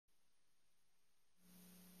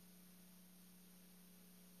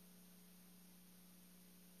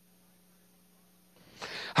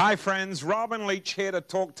Hi friends, Robin Leach here to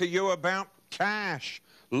talk to you about cash.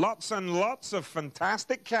 Lots and lots of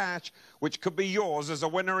fantastic cash which could be yours as a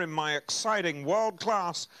winner in my exciting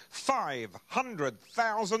world-class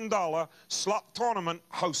 $500,000 slot tournament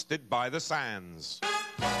hosted by the Sands.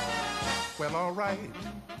 Well, all right,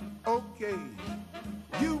 okay,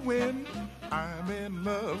 you win, I'm in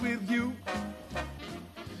love with you.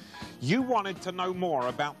 You wanted to know more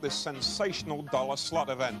about this sensational dollar slot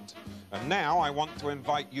event. And now I want to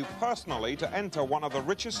invite you personally to enter one of the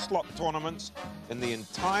richest slot tournaments in the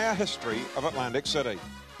entire history of Atlantic City.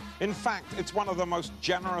 In fact, it's one of the most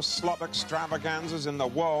generous slot extravaganzas in the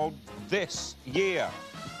world this year.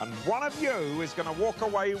 And one of you is going to walk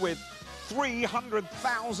away with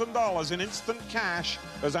 $300,000 in instant cash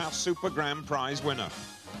as our super grand prize winner.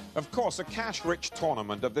 Of course, a cash-rich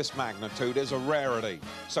tournament of this magnitude is a rarity,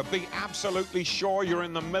 so be absolutely sure you're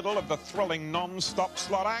in the middle of the thrilling non-stop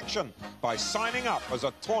slot action by signing up as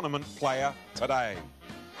a tournament player today.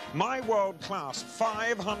 My world-class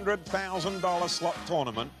 $500,000 slot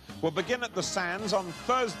tournament will begin at the Sands on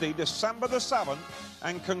Thursday, December the 7th,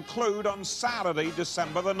 and conclude on Saturday,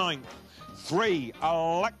 December the 9th. 3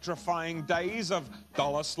 electrifying days of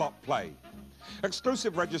dollar slot play.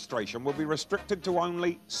 Exclusive registration will be restricted to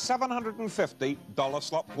only 750 dollar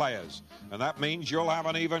slot players, and that means you'll have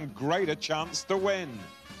an even greater chance to win.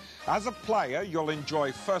 As a player, you'll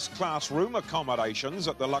enjoy first-class room accommodations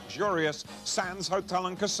at the luxurious Sands Hotel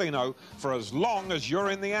and Casino for as long as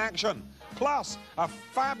you're in the action, plus a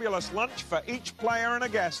fabulous lunch for each player and a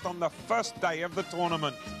guest on the first day of the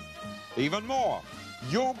tournament. Even more,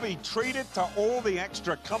 you'll be treated to all the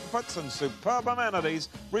extra comforts and superb amenities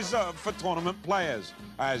reserved for tournament players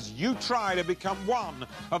as you try to become one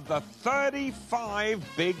of the 35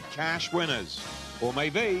 big cash winners. Or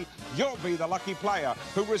maybe you'll be the lucky player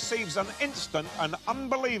who receives an instant and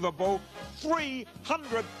unbelievable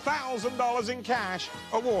 $300,000 in cash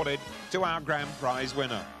awarded to our grand prize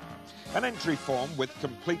winner. An entry form with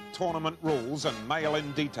complete tournament rules and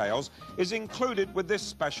mail-in details is included with this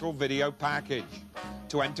special video package.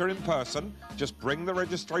 To enter in person, just bring the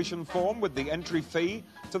registration form with the entry fee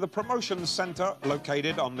to the promotion center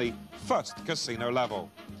located on the first casino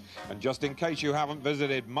level. And just in case you haven't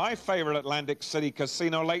visited my favorite Atlantic City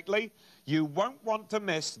casino lately, you won't want to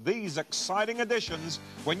miss these exciting additions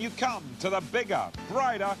when you come to the bigger,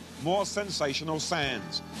 brighter, more sensational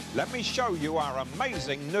Sands. Let me show you our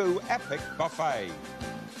amazing new Epic Buffet.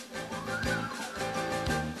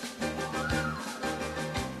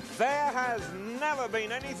 There has never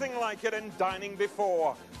been anything like it in dining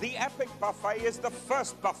before. The Epic Buffet is the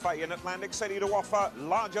first buffet in Atlantic City to offer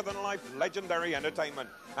larger-than-life legendary entertainment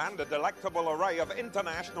and a delectable array of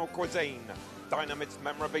international cuisine. Dine amidst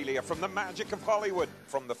memorabilia from the magic of Hollywood,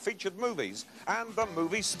 from the featured movies and the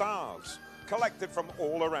movie stars, collected from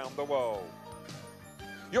all around the world.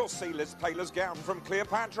 You'll see Liz Taylor's gown from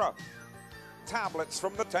Cleopatra, tablets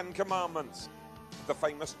from the Ten Commandments, the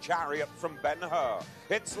famous chariot from Ben-Hur.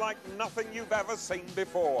 It's like nothing you've ever seen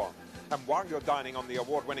before. And while you're dining on the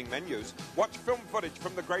award-winning menus, watch film footage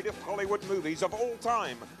from the greatest Hollywood movies of all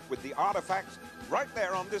time with the artifacts right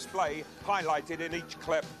there on display, highlighted in each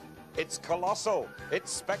clip. It's colossal,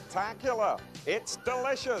 it's spectacular, it's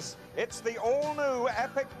delicious. It's the all-new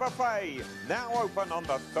Epic Buffet, now open on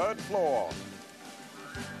the 3rd floor.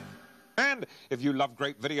 And if you love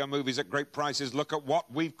great video movies at great prices, look at what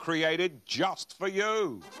we've created just for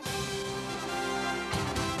you.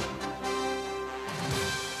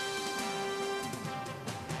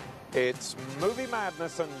 It's movie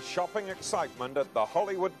madness and shopping excitement at the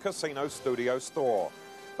Hollywood Casino Studio Store.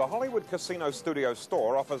 The Hollywood Casino Studio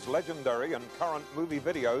Store offers legendary and current movie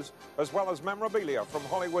videos as well as memorabilia from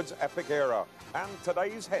Hollywood's epic era and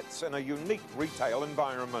today's hits in a unique retail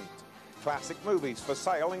environment. Classic movies for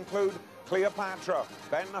sale include Cleopatra,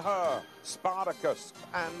 Ben-Hur, Spartacus,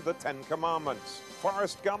 and the Ten Commandments.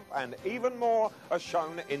 Forrest Gump and even more are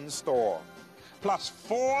shown in store. Plus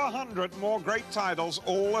 400 more great titles,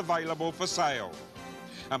 all available for sale.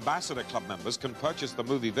 Ambassador Club members can purchase the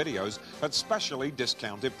movie videos at specially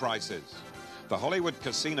discounted prices. The Hollywood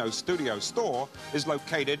Casino Studio Store is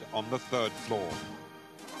located on the 3rd floor.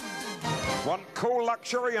 Want cool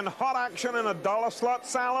luxury and hot action in a dollar slot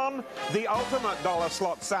salon? The ultimate dollar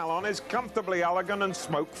slot salon is comfortably elegant and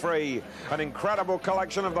smoke-free. An incredible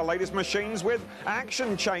collection of the latest machines with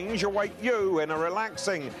action change await you in a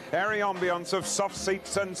relaxing, airy ambiance of soft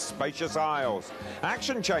seats and spacious aisles.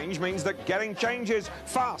 Action change means that getting change is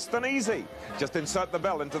fast and easy. Just insert the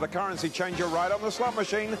bell into the currency changer right on the slot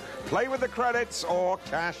machine, play with the credits, or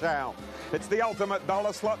cash out. It's the ultimate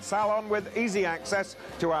dollar slot salon with easy access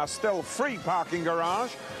to our still free free parking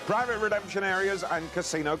garage, private redemption areas and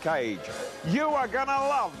casino cage. You are gonna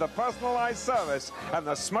love the personalized service and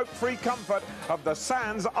the smoke-free comfort of the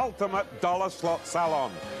Sands Ultimate Dollar Slot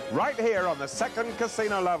Salon, right here on the second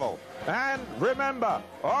casino level. And remember,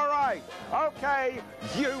 all right, okay,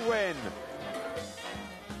 you win.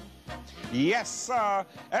 Yes, sir,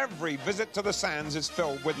 every visit to the Sands is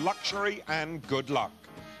filled with luxury and good luck.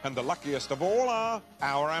 And the luckiest of all are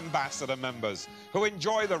our ambassador members, who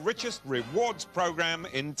enjoy the richest rewards program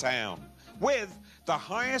in town, with the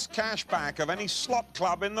highest cash back of any slot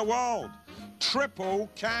club in the world. Triple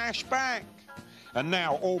cash back. And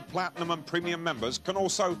now all Platinum and Premium members can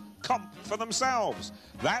also comp for themselves.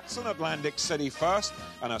 That's an Atlantic City first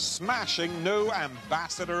and a smashing new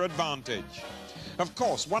ambassador advantage. Of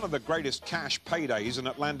course, one of the greatest cash paydays in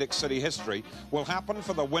Atlantic City history will happen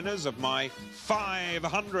for the winners of my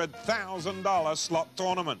 $500,000 slot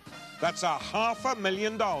tournament. That's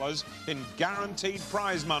 $500,000 in guaranteed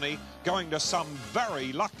prize money going to some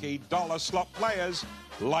very lucky dollar slot players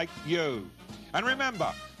like you. And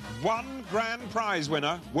remember, one grand prize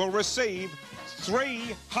winner will receive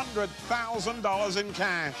 $300,000 in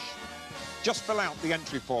cash. Just fill out the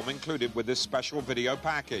entry form included with this special video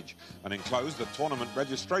package and enclose the tournament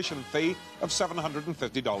registration fee of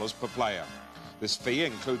 $750 per player. This fee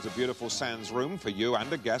includes a beautiful Sands room for you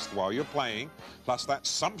and a guest while you're playing, plus that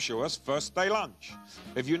sumptuous first day lunch.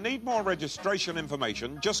 If you need more registration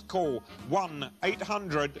information, just call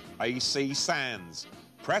 1-800-AC-SANDS.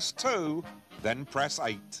 Press 2, then press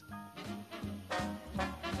 8.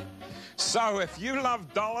 So if you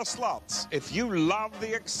love dollar slots, if you love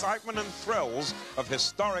the excitement and thrills of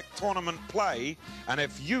historic tournament play, and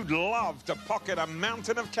if you'd love to pocket a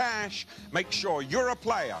mountain of cash, make sure you're a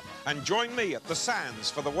player and join me at the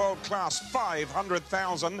Sands for the world-class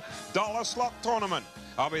 $500,000 slot tournament.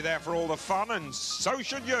 I'll be there for all the fun, and so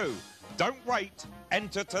should you. Don't wait.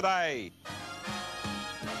 Enter today.